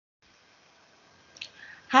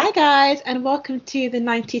Hi, guys, and welcome to the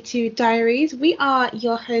 92 Diaries. We are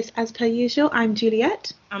your hosts as per usual. I'm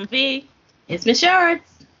Juliet. I'm V. It's Miss Shards.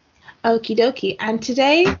 Okie dokie. And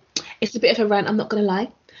today, it's a bit of a rant, I'm not going to lie.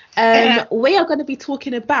 We are going to be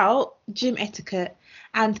talking about gym etiquette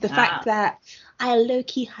and the fact that I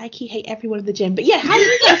low-key, high-key hate everyone in the gym. But yeah, how do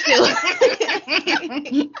you guys feel?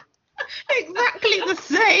 Exactly the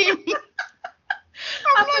same.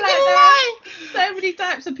 I feel like there are so many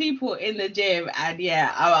types of people in the gym, and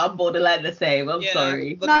yeah, I'm borderline the same. I'm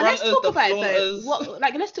sorry. Now let's talk about it though.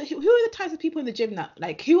 Let's talk. Who are the types of people in the gym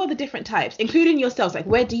that, who are the different types, including yourselves? Like,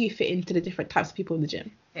 where do you fit into the different types of people in the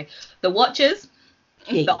gym? Okay. The watchers,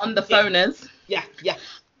 the on the phoners, yeah,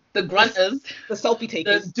 the grunters, the selfie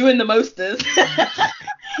takers, the doing the mosters,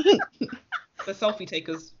 the selfie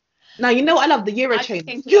takers. Now you know what I love, the Euro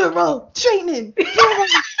training. Euro training.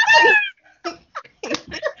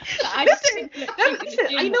 Listen,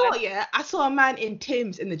 you know what, yeah? I saw a man in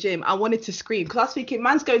Tim's in the gym. I wanted to scream because I was thinking,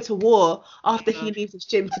 man's going to war after he leaves his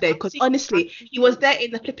gym today. Because honestly, he was there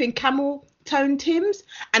in the flipping camel tone Tim's,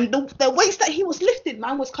 and the weights that he was lifting,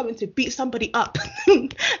 man was coming to beat somebody up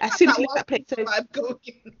as soon as he left that place.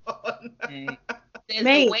 There's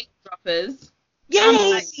the weight droppers.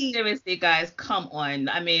 Yes. Seriously, guys, come on.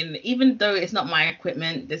 I mean, even though it's not my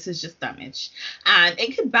equipment, this is just damage. And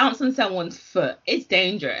it could bounce on someone's foot. It's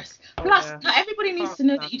dangerous. Plus, not everybody needs to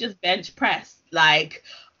know that you just bench press like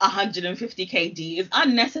 150 kg is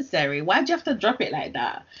unnecessary. Why'd you have to drop it like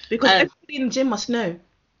that? Because everybody in the gym must know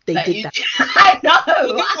they did that. I know.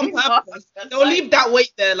 They'll leave that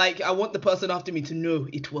weight there. Like, I want the person after me to know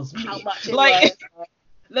it was me. How much it was.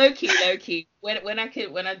 Low key. When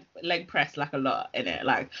I leg press like a lot in it,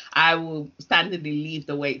 like I will standardly leave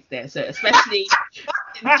the weights there. So especially,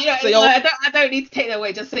 I don't need to take that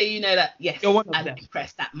weight just so you know that yes, I leg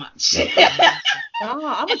press that much.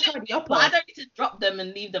 I'm a tidy upper. But I don't need to drop them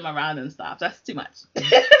and leave them around and stuff. That's too much.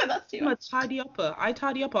 That's too much. I'm a tidy upper. I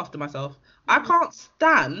tidy up after myself. I can't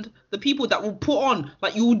stand the people that will put on,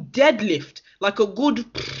 like, you deadlift like a good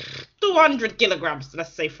 200 kilograms,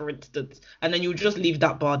 let's say, for instance, and then you just leave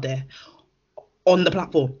that bar there on the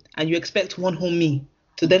platform, and you expect one homie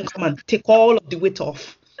to then come and take all of the weight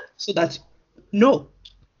off, so that no,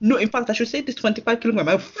 in fact, I should say this 25 kilograms,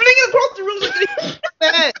 I'm flinging across the room like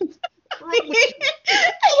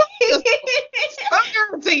so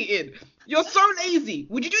irritated. You're so lazy.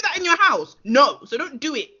 Would you do that in your house? No, so don't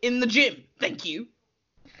do it in the gym. Thank you.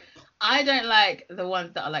 I don't like the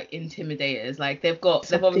ones that are like intimidators. Like they've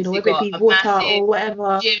obviously got a water massive or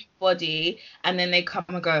whatever gym body, and then they come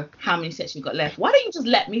and go, how many sets you got left? Why don't you just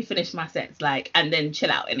let me finish my sets, like, and then chill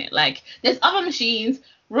out in it? Like, there's other machines.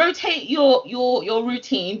 Rotate your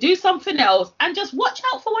routine, do something else, and just watch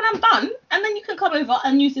out for when I'm done, and then you can come over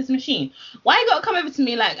and use this machine. Why you gotta come over to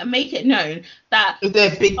me and make it known that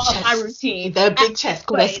they're big chest, my routine? They're big chest,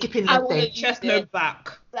 because they're skipping that thing. Chest, no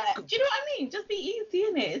back. Like, do you know what I mean? Just be easy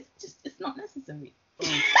in it. It's not necessary.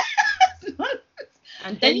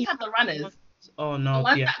 And then you have the runners. Oh no! The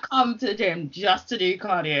ones that come to the gym just to do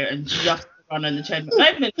cardio and just to run on the treadmill.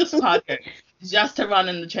 Not even just cardio, just to run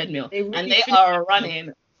on the treadmill, and they are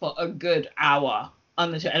running for a good hour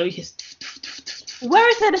on the treadmill. Where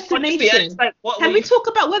is their destination? Can we talk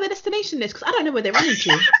about where their destination is? Because I don't know where they're running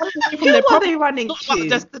to. Who are they running to?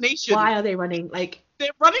 Destination. Why are they running? Like, they're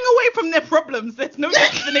running away from their problems. There's no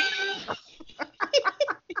destination.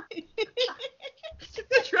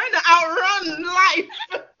 They're trying to outrun life.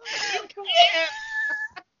 They're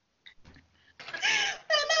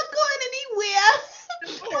not going anywhere.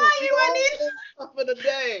 Why are you running? For the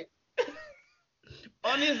day.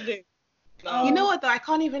 Honestly. You know what though? I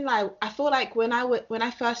can't even lie. I feel like when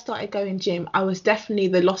I first started going gym, I was definitely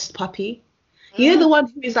the lost puppy. You know, the one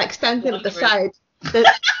who is like standing at the side.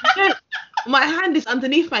 My hand is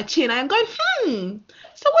underneath my chin. I am going,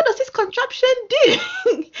 so what does this contraption do?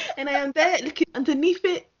 And I am there looking underneath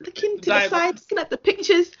it, looking to the side, looking at the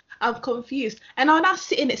pictures. I'm confused. And I'll now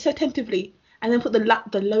sit in it so attentively and then put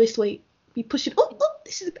the lowest weight. Be pushing.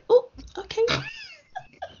 Okay.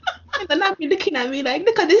 And then I'll be looking at me like,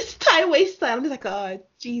 look at this tie waist style. I'm just like, oh,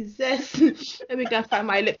 Jesus. Let me go and find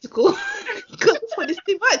my elliptical. Because this is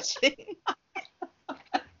too much.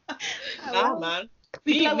 Nah, man.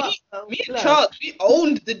 Me and Charles, we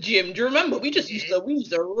owned the gym. Do you remember? We used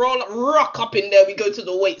to rock up in there. We go to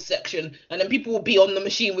the weight section, and then people would be on the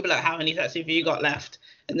machine. We'd be like, how many sets have you got left?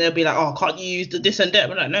 And they'll be like, oh, can't you use the this and that?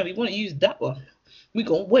 We're like, no, we want to use that one. We're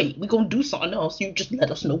going to wait. We're going to do something else. You just let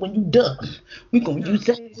us know when you're done. We're going to use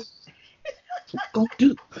that. Gonna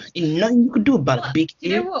do. Ain't nothing you can do about it, big Do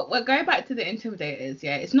you know head. what? We're going back to the intimidators.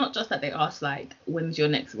 Yeah, it's not just that they ask like, when's your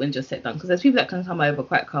set done? Because there's people that can come over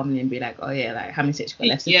quite calmly and be like, oh yeah, like how many sets you got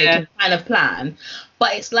left, so they can kind of plan.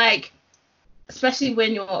 But it's like, especially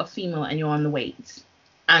when you're a female and you're on the weights,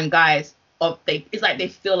 and guys, it's like they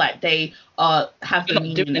feel like they have the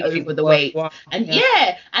meaning over the weight, and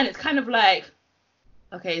and it's kind of like,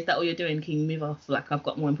 okay, is that all you're doing? Can you move off? Like, I've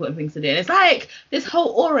got more important things to do. And it's like this whole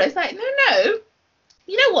aura. It's like, no.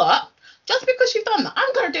 You know what? Just because you've done that,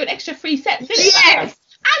 I'm gonna do an extra 3 sets. Yes.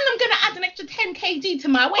 And I'm gonna add an extra 10 kg to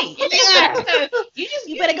my weight. Yeah. So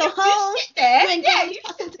you better go home. You sit there. You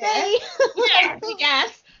sit there. Yeah, big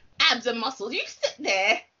ass abs and muscles. You sit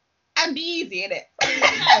there and be easy in it.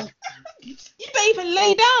 You better even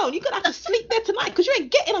lay down. You're gonna have to sleep there tonight because you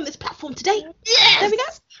ain't getting on this platform today. Yes. There we go.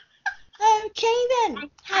 Okay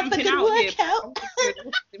then. Have a good workout.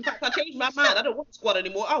 In fact, I changed my mind. I don't want to squat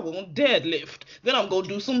anymore. I want deadlift. Then I'm gonna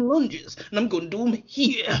do some lunges, and I'm gonna do them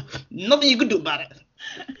here. Nothing you can do about it.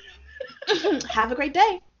 Have a great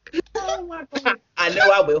day. Oh my god. I know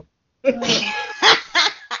I will.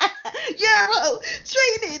 Euro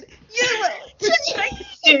training.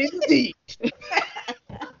 Indeed.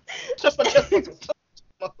 Just my chest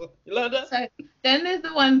muscle. You learn that? So then there's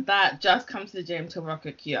the one that just comes to the gym to rock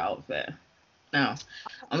a cute outfit. Now,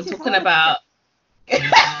 I'm talking about you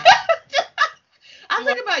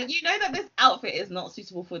know that this outfit is not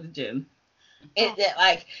suitable for the gym.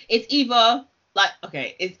 It's either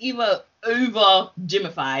over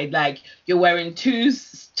gymified, like you're wearing two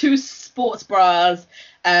sports bras,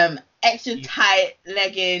 extra tight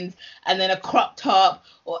leggings, and then a crop top,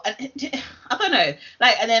 or I don't know,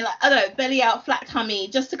 belly out, flat tummy,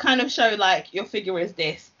 just to kind of show like your figure is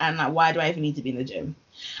this, and like why do I even need to be in the gym?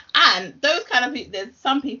 And those kind of people, there's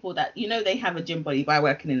some people that they have a gym body by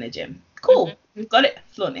working in the gym. Cool, We've got it,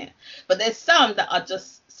 flaunt it. But there's some that are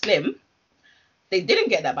just slim. They didn't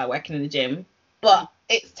get that by working in the gym, but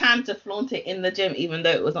it's time to flaunt it in the gym, even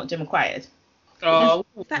though it was not gym required. Oh,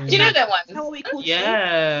 do you know that one? How are we called?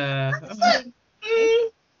 Yeah.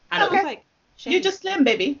 Okay. You're just slim,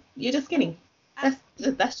 baby. You're just skinny.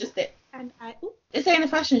 That's just it. And This ain't a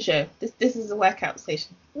fashion show. This is a workout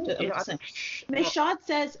station. Miss Shard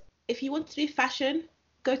says, if you want to do fashion,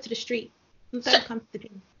 go to the street. Don't come to the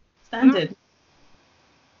gym. Standard.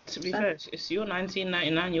 To be fair, it's your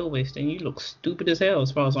 1999 your waist, and you look stupid as hell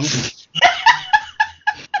as far as I'm concerned.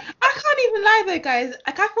 I can't even lie though, guys.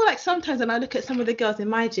 Like, I feel like sometimes when I look at some of the girls in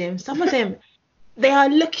my gym, some of them, they are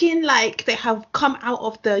looking like they have come out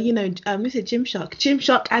of the, this is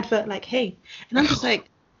Gymshark advert, like, hey. And I'm just like,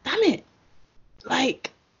 damn it.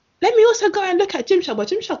 Like, let me also go and look at Gymshark, but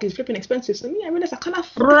Gymshark is flipping expensive. So I realize I can't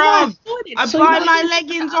afford it. I buy my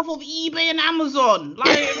leggings off of eBay and Amazon.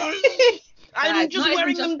 Like, I'm just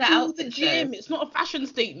wearing them to the gym. It's not a fashion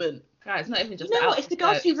statement. Guys, it's not even just it's the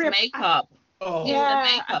girls who makeup. Oh. Yeah.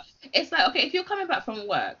 The makeup. It's like, okay, if you're coming back from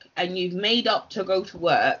work and you've made up to go to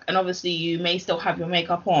work, and obviously you may still have your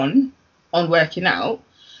makeup on working out,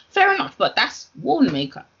 fair enough, but that's worn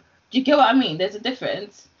makeup. Do you get what I mean? There's a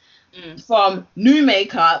difference from new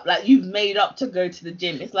makeup, like you've made up to go to the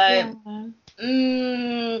gym. It's like,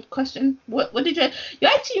 question. What did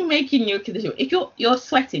you're actually making your condition. If you're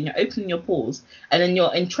sweating, you're opening your pores, and then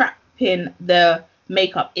you're entrapping the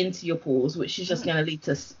makeup into your pores, which is just going to lead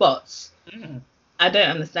to spots. I don't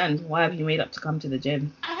understand. Why have you made up to come to the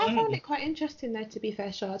gym? I found it quite interesting though, to be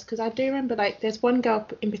fair, Shards, because I do remember like there's one girl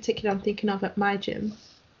in particular I'm thinking of at my gym.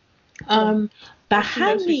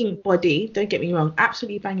 Banging body, don't get me wrong,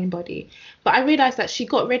 absolutely banging body. But I realised that she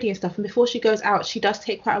got ready and stuff, and before she goes out, she does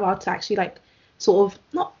take quite a while to actually like sort of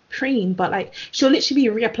not preen, but like she'll literally be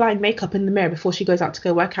reapplying makeup in the mirror before she goes out to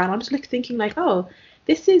go work out. And I'm just thinking like, oh,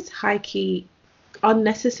 this is high key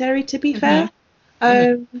unnecessary, to be fair.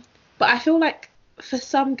 But I feel like for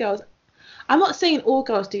some girls, I'm not saying all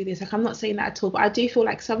girls do this, like I'm not saying that at all, but I do feel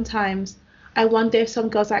like sometimes I wonder if some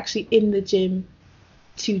girls are actually in the gym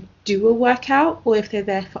to do a workout, or if they're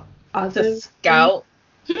there for other scout,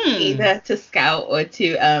 either to scout or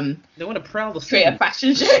to they want to prowl the create a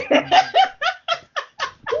fashion show.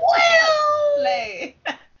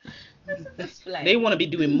 Display. They want to be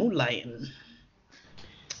doing moonlighting.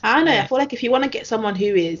 I know. I feel like if you want to get someone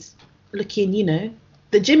who is looking,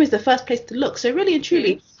 the gym is the first place to look. So really and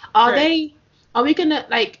truly, are they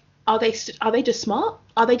just smart?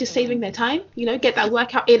 Are they just saving their time? Get that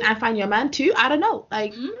workout in and find your man too? I don't know.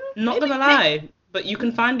 Like, not gonna lie, but you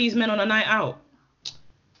can find these men on a night out.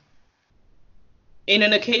 In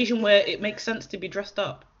an occasion where it makes sense to be dressed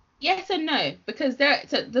up. Yes and no, because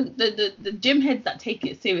the gym heads that take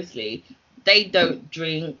it seriously, they don't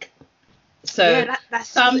drink, So that's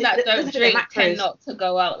some that they don't fit their drink tend macros. not to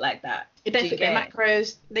go out like that. It don't Do you fit their get it?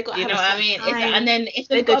 macros. They got to You have know a what I certain mean? time. And then if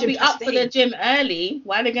They they've go got to gym be up for the prostate. gym early,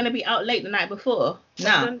 why are they going to be out late the night before?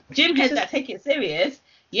 Nah. then Gym this heads is- that take it serious,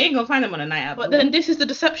 you ain't going to find them on a night out. But bro. then this is the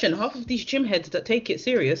deception. Half of these gym heads that take it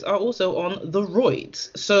serious are also on the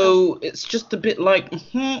roids. So it's just a bit like,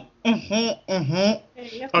 Yeah, you have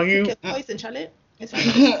to Are pick you- your poison, Charlotte. It's like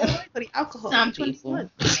the alcohol. Some Which one do you people.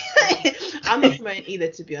 want? I'm not promoting either,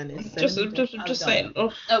 to be honest. So just let me know. I'm just done. saying.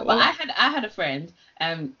 Oh, No, but I had a friend,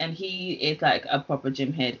 and he is like a proper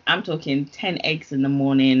gym head. I'm talking 10 eggs in the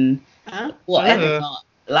morning, Huh? whatever. Uh.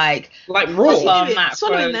 Like like What's he raw. doing? macros,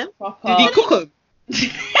 Swallowing them? proper. Did he cook them?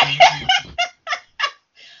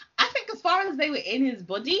 I think as far as they were in his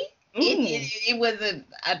body, it wasn't.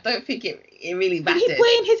 I don't think it really Did mattered. he put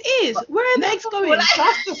in his ears? Where are the eggs going? Well,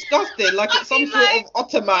 That's disgusting. Like it's some I mean, sort like- of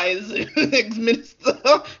Ottomized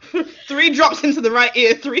ex-minister. 3 drops into the right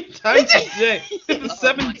ear 3 times a day. Oh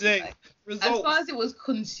 7 my days. God. As Results. far as it was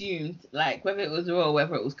consumed, like whether it was raw or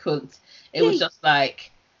whether it was cooked, it was just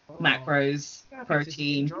like macros,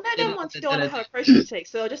 protein. You know them ones who don't want to have a protein shake,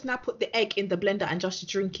 so just now put the egg in the blender and just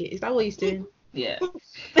drink it. Is that what he's doing? Yeah.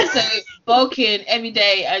 So bulking every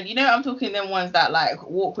day, and you know I'm talking them ones that like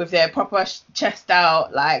walk with their proper chest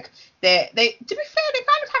out, like they to be fair they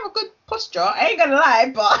kind of have a good posture. I ain't gonna lie,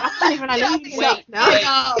 but I can't even like, let me sit up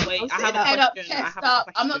now. Wait, I'm I have sitting a head up, question. I chest have a up.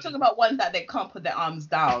 I'm not question. talking about ones that they can't put their arms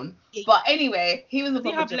down. Yeah. But anyway, he was a Does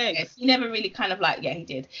he proper have gym legs? head. He never really kind of like, yeah, he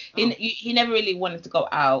did. Oh. He never really wanted to go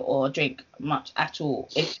out or drink much at all,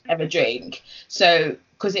 if ever drink. So,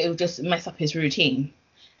 because it would just mess up his routine.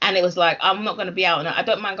 And it was like, I'm not going to be out. I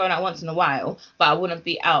don't mind going out once in a while, but I wouldn't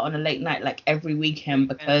be out on a late night like every weekend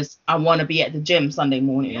because I want to be at the gym Sunday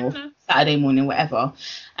morning or Saturday morning, whatever.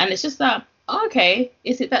 And it's just that, okay,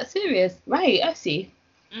 is it that serious? Right, I see.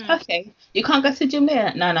 Okay. You can't go to the gym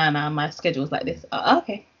there? No, my schedule's like this.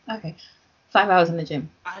 Okay. 5 hours in the gym.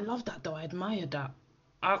 I love that though. I admire that.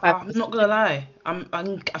 5 I'm hours. not gonna lie.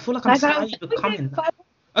 I feel like I'm 5 hours. slowly becoming that. 5 hours.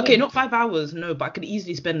 Okay, not 5 hours, no, but I could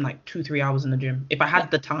easily spend like 2-3 hours in the gym. If I had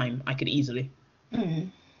the time, I could easily.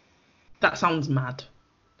 That sounds mad.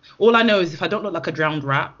 All I know is if I don't look like a drowned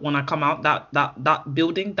rat when I come out that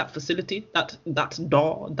building, that facility, that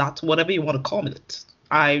door, that whatever you want to call it,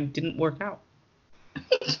 I didn't work out.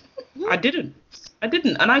 I didn't.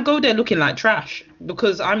 And I go there looking like trash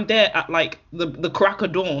because I'm there at like the crack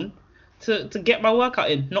of dawn to get my workout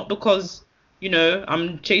in, not because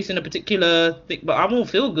I'm chasing a particular thing, but I won't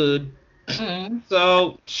feel good.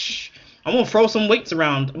 So I won't throw some weights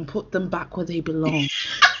around and put them back where they belong.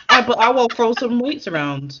 But I will throw some weights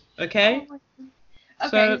around, okay?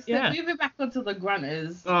 Okay, so yeah. moving back onto the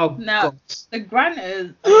grunters. Oh, Now, God. the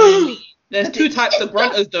grunters are really- There's 2 types of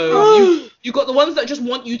grunters though. You got the ones that just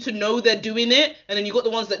want you to know they're doing it, and then you got the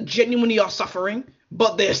ones that genuinely are suffering,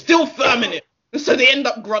 but they're still firm in it. So they end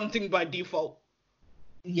up grunting by default.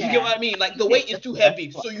 yeah. You get what I mean? Like the weight is too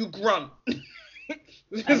heavy, so you grunt.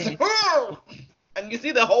 And you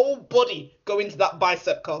see the whole body go into that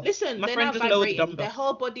bicep curl. Listen, My they're friend not just lowered the vibrating. dumbbell. Their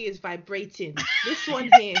whole body is vibrating. This one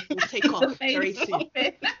here will take The off face very soon.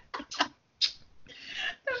 popping.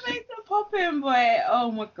 The face are popping, boy.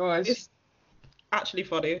 Oh my gosh. It's actually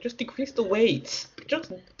funny. Just decrease the weight.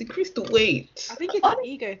 Just decrease the weight. I think it's an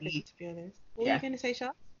ego thing, to be honest. What were Yeah. you going to say,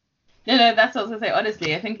 Sha? No, that's what I was gonna say.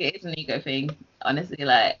 Honestly, I think it is an ego thing. Honestly,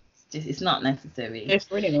 like, it's not necessary.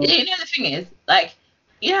 It's really You not. know, the thing is, like,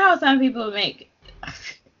 you know how some people make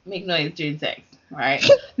noise during sex, right?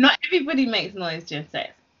 Not everybody makes noise during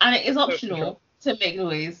sex, and it is optional to make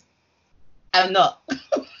noise. I'm not.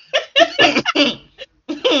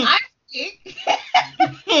 I think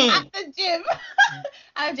at the gym,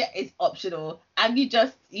 it's optional, and you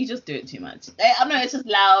just do it too much. I know it's just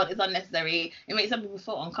loud, it's unnecessary. It makes some people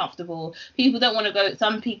feel uncomfortable. People don't want to go.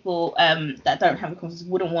 Some people that don't have a confidence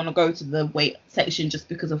wouldn't want to go to the weight section just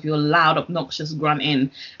because of your loud, obnoxious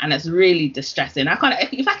grunting, and it's really distressing.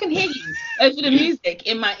 If I can hear you over the music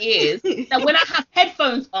in my ears, that when I have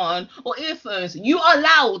headphones on or earphones, you are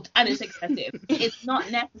loud and it's excessive. It's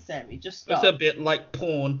not necessary. Just stop. It's a bit like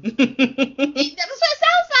porn. That's what it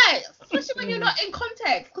sounds like, especially when you're not in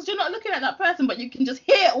context, because you're not looking at that person, but you can just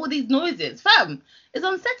hear all these noises. Fam, it's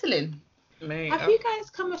unsettling. Mate, Have you guys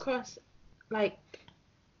come across, like,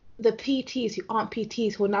 the PTs who aren't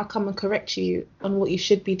PTs who will now come and correct you on what you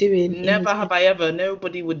should be doing? never have I ever.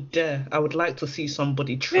 Nobody would dare. I would like to see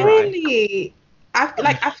somebody try. Really? I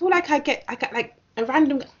feel like I get like a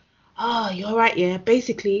random, oh, you're right, yeah,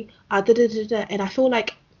 basically, da da da da, and I feel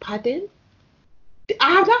like, pardon?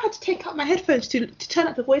 I have now had to take out my headphones to turn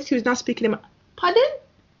up the voice who is now speaking in my, pardon?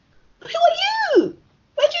 Who are you?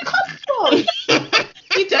 Where'd you come from?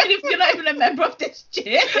 You're not even a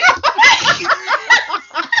shit.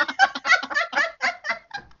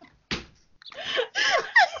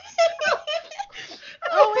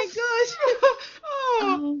 Oh my gosh.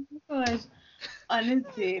 Oh my gosh.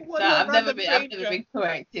 Honestly, What no, a I've never random been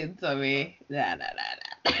corrected. Sorry. Nah.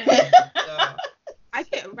 Yeah. I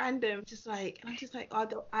get random, just like, and I'm just like,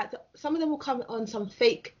 some of them will come on some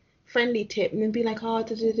fake friendly tip and then be like, oh,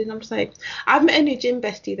 da, da, da. And I'm just like, I've met a new gym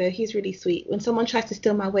bestie though. He's really sweet. When someone tries to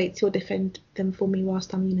steal my weights, he'll defend them for me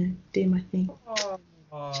whilst I'm, doing my thing.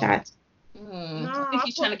 Oh. Chat. I think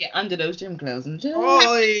he's trying to get under those gym clothes and just.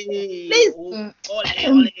 Please.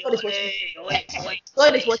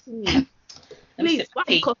 God is watching you. Please, why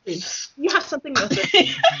are you coughing? You have something in your throat.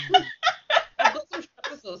 I've got some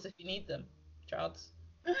strepsil sauce if you need them, Charles.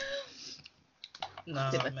 No,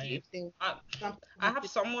 mate. I have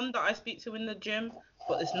someone that I speak to in the gym,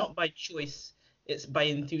 but it's not by choice. It's by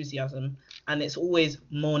enthusiasm, and it's always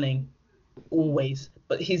morning, always.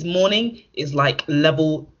 But his morning is like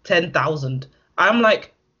level 10,000. I'm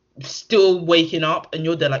like still waking up, and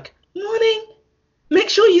you're there like, morning. Make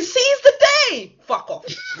sure you seize the day. Fuck off,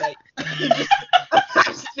 mate. I'm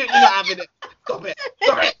absolutely not having it. Stop it.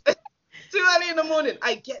 Too early in the morning.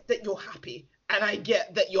 I get that you're happy, and I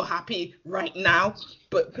get that you're happy right now,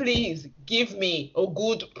 but please give me a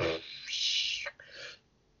good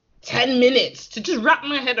 10 minutes to just wrap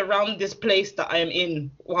my head around this place that I am in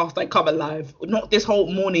whilst I come alive. Not this whole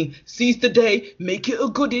morning. Seize the day, make it a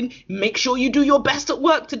good in, make sure you do your best at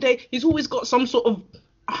work today. He's always got some sort of...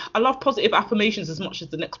 I love positive affirmations as much as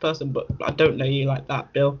the next person, but I don't know you like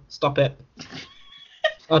that, Bill. Stop it.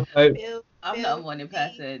 I don't. I'm not a morning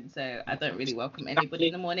person, so I don't really welcome anybody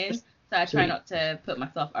in the morning. So I try not to put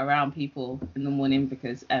myself around people in the morning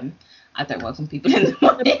because I don't welcome people in the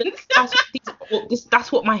morning.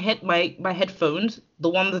 That's what my headphones, the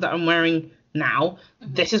ones that I'm wearing now,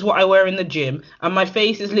 this is what I wear in the gym, and my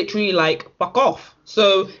face is literally like, fuck off.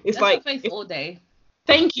 So it's That's like... my face all day.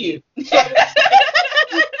 Thank you. So,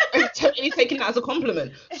 I'm totally taking that as a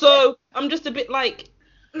compliment. So I'm just a bit like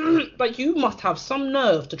you must have some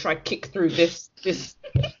nerve to try kick through this. Seize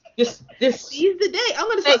the day. I'm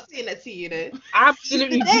gonna start saying that to you,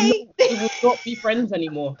 Absolutely. We will not be friends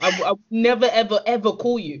anymore. I will never ever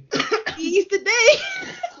call you. Seize the day.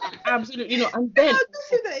 Absolutely not. And then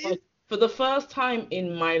for the first time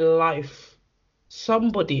in my life,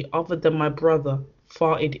 somebody other than my brother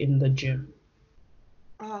farted in the gym.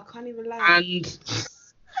 Oh, I can't even lie. And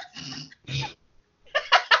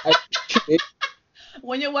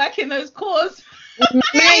when you're working those cores,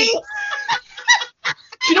 mate,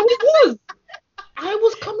 you know what it was? I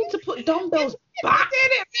was coming to put dumbbells back. You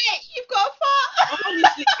did it, mate. You've got a fart.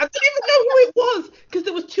 Honestly, I didn't even know who it was because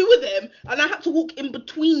there was two of them, and I had to walk in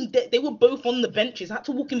between. They were both on the benches. I had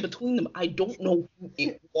to walk in between them. I don't know who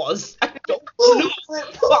it was. I don't know.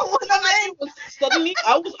 But suddenly,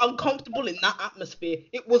 I was uncomfortable in that atmosphere.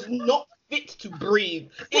 It was not fit to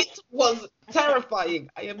breathe. It was terrifying.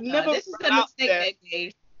 I have never. This is the mistake they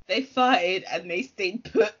made. They farted and they stayed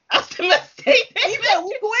put. That's the mistake. You better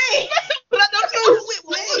walk away. But I don't know who it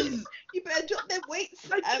was. You better drop their weights.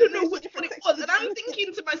 I don't know which one it was. And I'm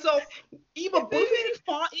thinking to myself, either both of you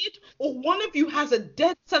farted or one of you has a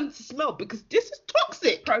dead sense of smell because this is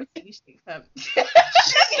toxic. Protein shake, fam.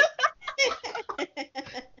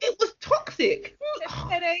 It was toxic.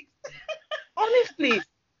 10 eggs. Honestly,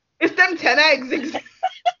 it's them 10 eggs.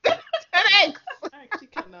 10 eggs. I actually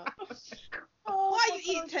cannot. Why are you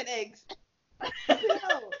eating 10 eggs? Tell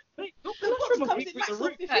me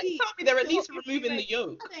they're at least removing the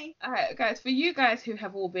yolk. Alright, guys, for you guys who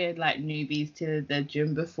have all been like newbies to the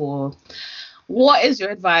gym before, what is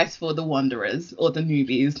your advice for the wanderers or the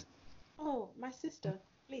newbies? Oh, my sister,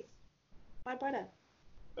 please. My brother.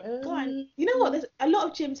 Go on. You know what? There's a lot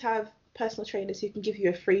of gyms have personal trainers who can give you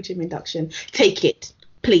a free gym induction. Take it,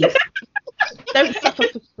 please. Don't suffer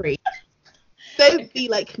for free. Don't be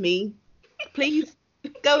like me. Please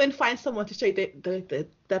go and find someone to show you the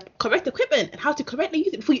correct equipment and how to correctly use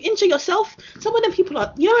it before you injure yourself. Some of them people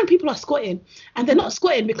are, when people are squatting and they're not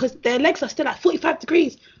squatting because their legs are still at 45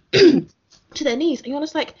 degrees to their knees, and you're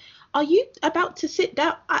just like, are you about to sit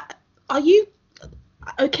down? Are you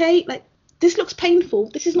okay? Like, this looks painful.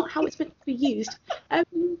 This is not how it's meant to be used. Do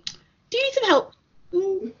you need some help?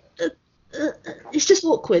 It's just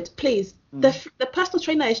awkward. Please, the personal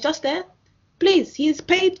trainer is just there. Please, he is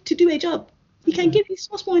paid to do a job. He can give you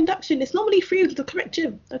small induction. It's normally free with the correct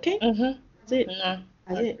gym. Okay. That's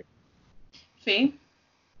it. Fee?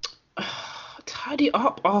 tidy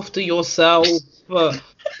up after yourself.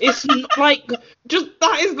 It's like, just,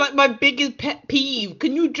 that is like my biggest pet peeve.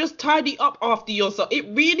 Can you just tidy up after yourself? It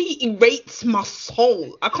really irates my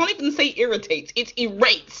soul. I can't even say irritates. It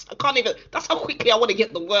irates. I can't even. That's how quickly I want to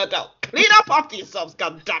get the word out. Clean up after yourselves,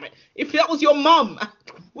 god damn it. If that was your mum,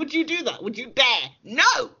 would you do that? Would you dare?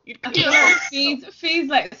 No. You'd clean up. Fee's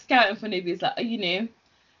like scouting for newbies. Like, are you new?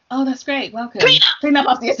 Oh, that's great. Welcome. Clean up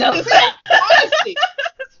after yourself. Honestly.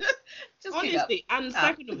 Just Honestly, and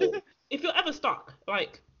second of all, if you're ever stuck,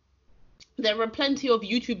 like, there are plenty of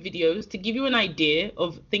YouTube videos to give you an idea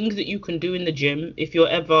of things that you can do in the gym if you're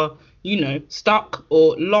ever, stuck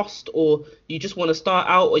or lost, or you just want to start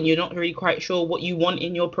out and you're not really quite sure what you want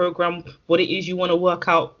in your program, what it is you want to work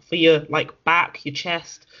out for your, like, back, your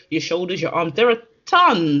chest, your shoulders, your arms. There are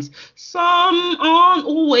tons. Some aren't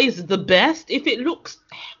always the best. If it looks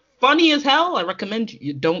funny as hell, I recommend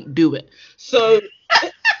you don't do it. So...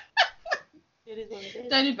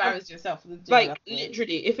 Don't embarrass yourself. Like,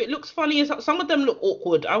 literally, if it looks funny, some of them look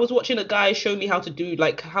awkward. I was watching a guy show me how to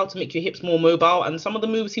make your hips more mobile, and some of the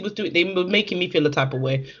moves he was doing, they were making me feel a type of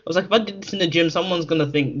way. I was like, if I did this in the gym, someone's gonna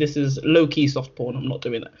think this is low-key soft porn. I'm not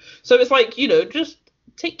doing that. So it's like, just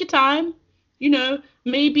take your time,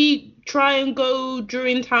 maybe try and go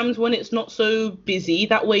during times when it's not so busy.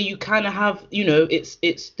 That way you kind of have,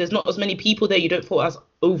 there's not as many people there, you don't feel as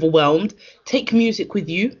overwhelmed. Take music with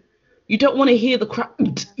you. You don't want to hear the crap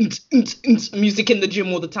music in the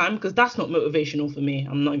gym all the time, because that's not motivational for me.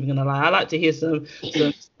 I'm not even gonna lie. I like to hear some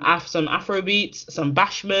Afro beats, some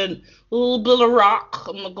bashment, a little bit of rock.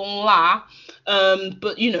 I'm not gonna lie.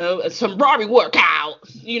 But some Rari workout.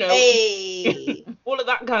 Hey. All of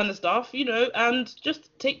that kind of stuff. And just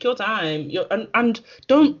take your time. And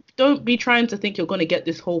don't be trying to think you're gonna get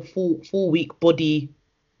this whole full week body.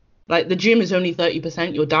 Like, the gym is only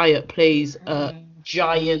 30%. Your diet plays a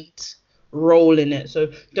giant role in it. So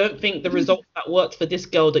don't think the result that worked for this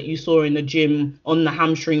girl that you saw in the gym on the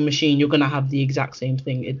hamstring machine, you're gonna have the exact same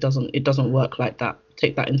thing. It doesn't work like that.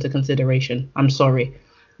 Take that into consideration. I'm sorry.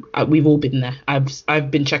 We've all been there. I've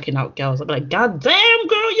been checking out girls. I'm like, god damn,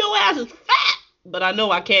 girl, your ass is fat, but I know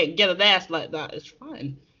I can't get an ass like that. It's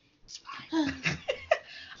fine.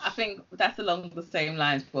 I think that's along the same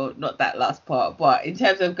lines for not that last part, but in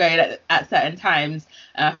terms of going at certain times,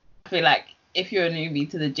 I feel like if you're a newbie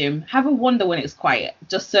to the gym, have a wander when it's quiet,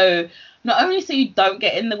 just so not only so you don't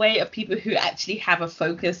get in the way of people who actually have a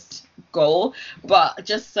focused goal, but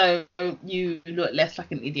just so you look less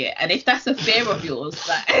like an idiot. And if that's a fear of yours,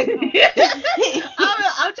 like,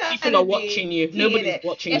 I'll try. People are watching you. Nobody's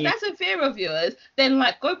watching you. If that's a fear of yours, then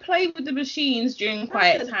like go play with the machines during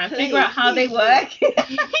quiet time. Figure out how they work.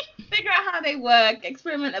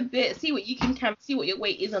 Experiment a bit, see what you can carry, see what your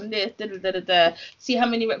weight is on this, see how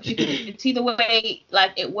many reps you can do, see the way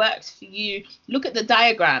like it works for you. Look at the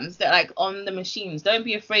diagrams that like on the machines. Don't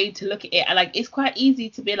be afraid to look at it. And like, it's quite easy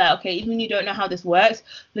to be like, okay, even you don't know how this works,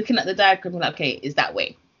 looking at the diagram, like, okay, is that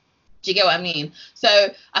way? Do you get what I mean? So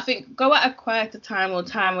I think go at a quieter time, or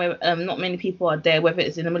time where not many people are there, whether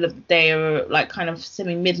it's in the middle of the day or like kind of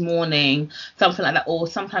mid-morning, something like that, or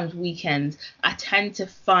sometimes weekends. I tend to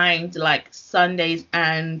find like Sundays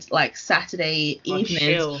and like Saturday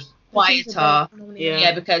evenings quieter.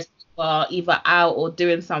 Yeah, because people are either out or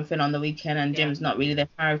doing something on the weekend, and gym's not really their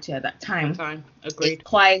priority at that time. Agreed. It's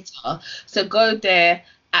quieter. So go there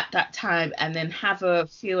at that time and then have a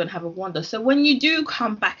feel and have a wander. So when you do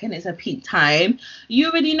come back and it's a peak time, you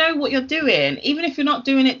already know what you're doing. Even if you're not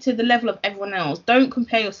doing it to the level of everyone else, don't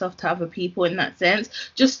compare yourself to other people in that sense.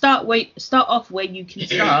 Just start off where you can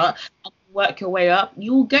start and work your way up.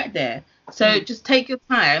 You'll get there. So just take your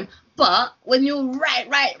time. But when you're right,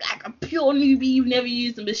 like a pure newbie, you've never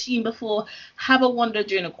used a machine before, have a wander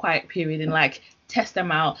during a quiet period and like test them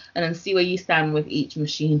out and then see where you stand with each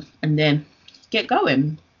machine and then get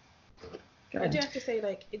going. I do have to say,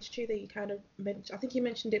 like, it's true that you kind of mentioned, I think you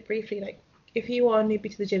mentioned it briefly, like, if you are a newbie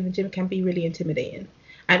to the gym can be really intimidating.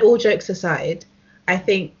 And all jokes aside, I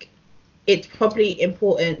think it's probably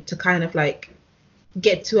important to kind of like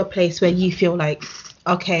get to a place where you feel like,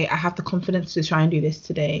 okay, I have the confidence to try and do this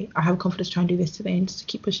today. I have confidence to try and do this today, and just to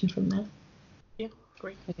keep pushing from there. Yeah,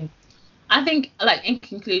 great. Okay. I think, like, in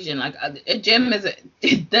conclusion, like, the gym is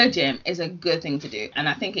a good thing to do, and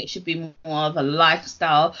I think it should be more of a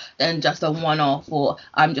lifestyle than just a one-off, or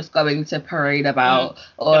I'm just going to parade about,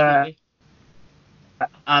 or definitely.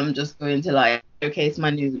 I'm just going to like showcase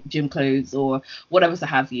my new gym clothes or whatever to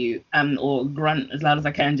have you, or grunt as loud as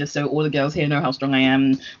I can just so all the girls here know how strong I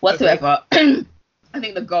am, whatsoever. Okay. I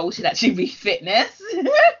think the goal should actually be fitness.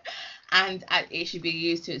 and it should be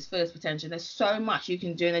used to its fullest potential. There's so much you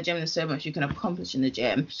can do in the gym. There's so much you can accomplish in the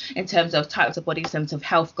gym in terms of types of body, in terms of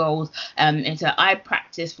health goals. I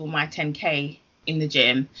practiced for my 10K in the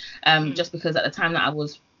gym, just because at the time that I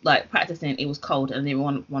was like practicing, it was cold and they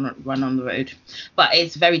want to run on the road. But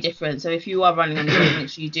it's very different. So if you are running on the road, make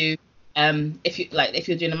sure you do. If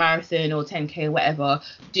you're doing a marathon or 10K or whatever,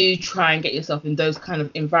 do try and get yourself in those kind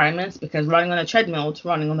of environments, because running on a treadmill to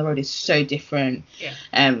running on the road is so different.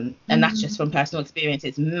 And that's just from personal experience.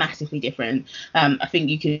 It's massively different. I think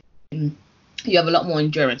you have a lot more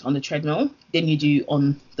endurance on the treadmill than you do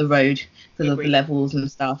on the road because of the levels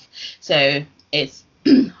and stuff. So it's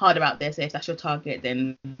harder out there. So if that's your target,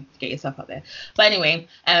 then get yourself up there. But anyway,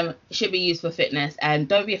 it should be used for fitness, and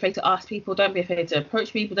don't be afraid to ask people, don't be afraid to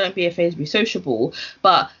approach people, don't be afraid to be sociable.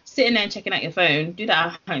 But sitting there and checking out your phone, do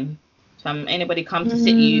that at home. Anybody comes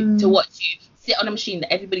to watch you sit on a machine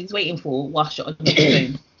that everybody's waiting for whilst you're on your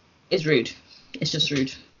phone is rude. It's just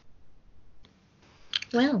rude.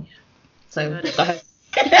 Well, so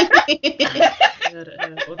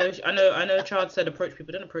although I know Chad said approach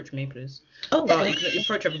people, don't approach me, please. Oh, but you can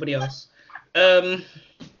approach everybody else.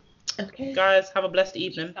 Okay. Guys, have a blessed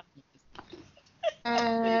evening.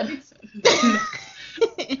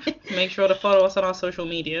 Make sure to follow us on our social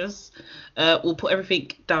medias. We'll put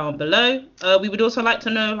everything down below. We would also like to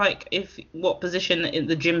know, like, what position in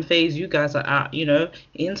the gym phase you guys are at. You know,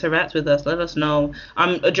 interact with us. Let us know.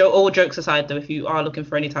 All jokes aside, though, if you are looking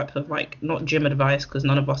for any type of, like, not gym advice, because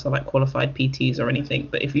none of us are like qualified PTs or anything,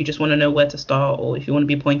 but if you just want to know where to start, or if you want to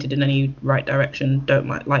be pointed in any right direction,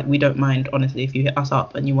 we don't mind, honestly, if you hit us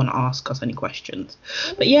up and you want to ask us any questions.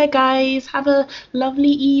 But yeah, guys, have a lovely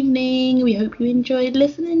evening. We hope you enjoyed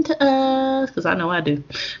listening to us, because I know I do.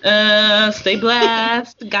 Stay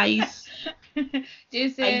blessed, guys.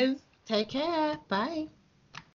 Deuces. Take care. Bye.